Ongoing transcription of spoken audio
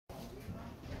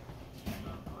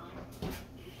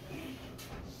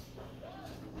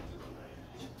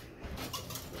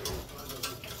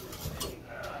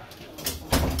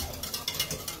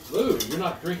You're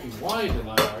not drinking wine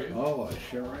tonight, are you? Oh, I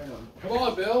sure am. Come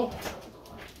on, Bill.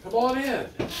 Come on in.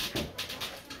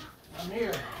 I'm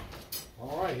here.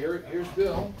 All right, here's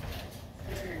Bill.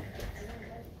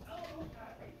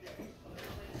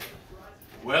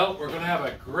 Well, we're going to have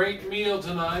a great meal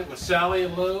tonight with Sally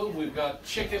and Lou. We've got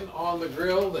chicken on the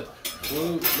grill that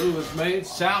Lou has made.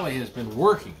 Sally has been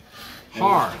working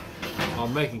hard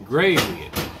on making gravy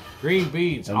and green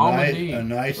beans, almond A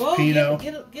nice Whoa, Pinot.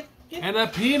 Get. and a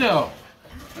Pinot.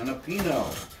 And a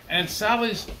Pinot. And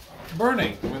Sally's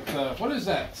burning with, what is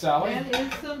that, Sally? And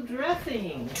is some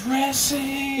dressing to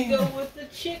Dressing! go with the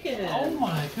chicken. Oh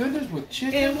my goodness, with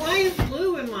chicken. And why is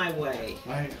Lou in my way?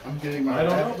 I'm getting my. I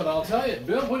don't know, but I'll tell you.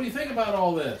 Bill, what do you think about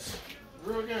all this?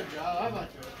 Real good, John. I'd like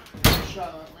to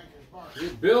shot at Maker's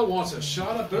Mark. Bill wants a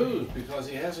shot of booze because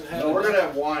he hasn't had No, we're enough. gonna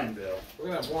have wine, Bill. We're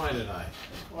gonna have wine tonight.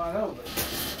 Well, I know, but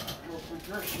we'll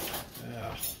precursor.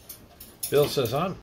 Yeah. Bill says, I'm